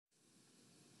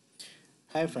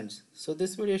Hi friends, so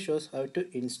this video shows how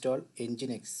to install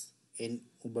Nginx in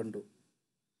Ubuntu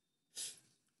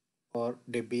or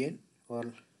Debian or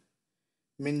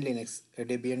Linux, a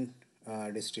Debian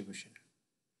distribution.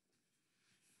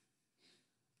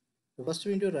 So first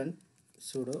we need to run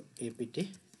sudo apt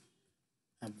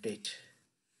update.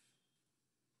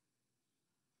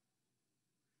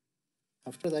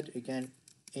 After that you can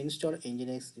install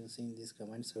Nginx using this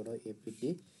command sudo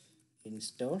apt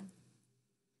install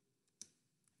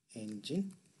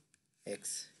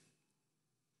Nginx.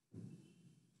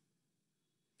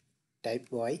 Type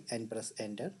Y and press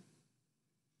enter.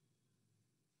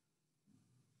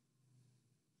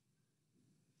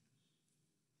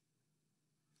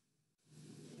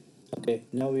 Okay,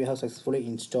 now we have successfully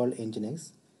installed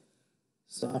Nginx.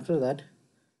 So after that,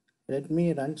 let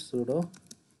me run sudo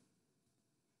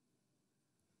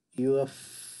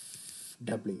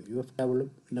UFW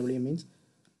means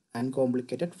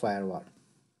uncomplicated firewall.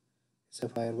 It's a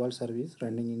firewall service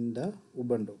running in the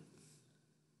Ubuntu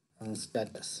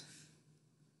status.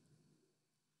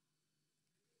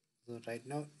 So right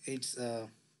now it's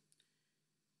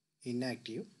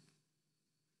inactive.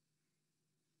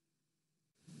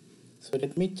 So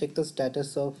let me check the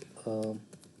status of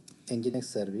Nginx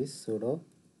service. Sudo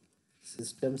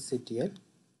systemctl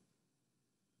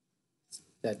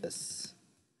status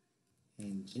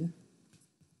Nginx.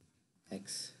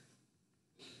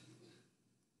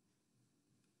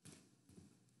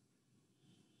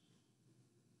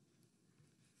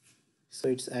 So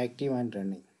it's active and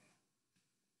running.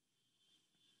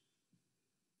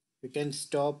 You can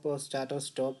stop or start or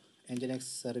stop Nginx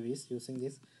service using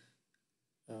this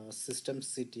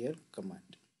systemctl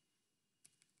command.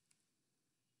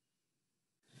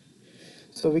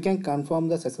 So we can confirm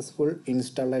the successful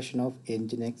installation of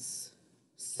Nginx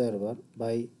server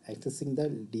by accessing the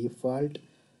default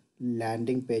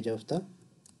landing page of the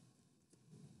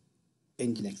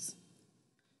Nginx.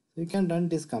 So you can run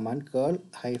this command curl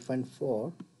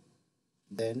 -4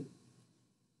 then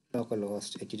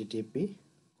localhost http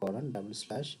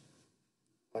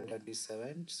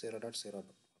 :/127.0.0.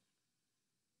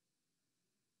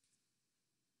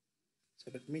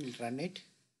 So let me run it.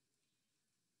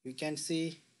 You can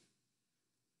see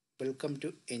welcome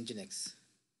to Nginx.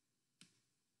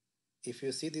 If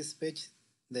you see this page,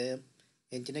 the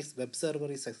Nginx web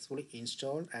server is successfully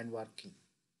installed and working.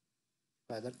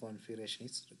 Further configuration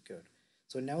is required.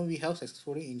 So now we have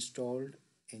successfully installed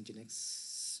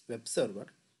Nginx web server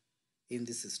in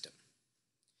the system.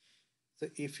 So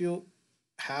if you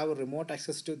have remote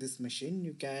access to this machine,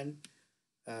 you can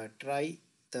try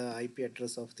the IP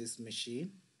address of this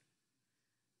machine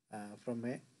from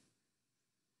a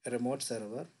remote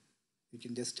server. You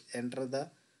can just enter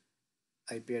the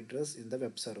IP address in the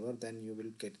web server, then you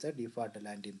will get the default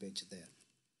landing page there.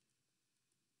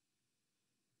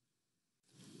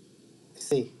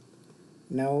 See,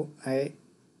 now I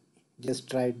just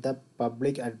tried the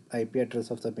public IP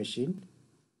address of the machine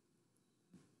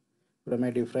from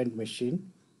a different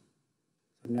machine.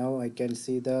 So now I can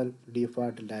see the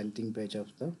default landing page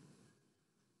of the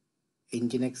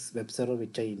Nginx web server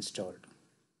which I installed.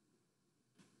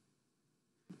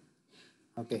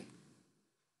 Okay,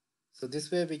 so this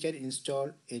way we can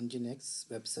install Nginx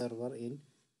web server in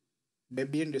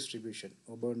Debian distribution,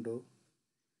 Ubuntu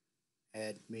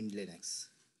and Linux.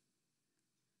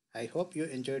 I hope you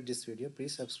enjoyed this video.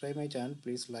 Please subscribe my channel.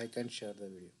 Please like and share the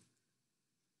video.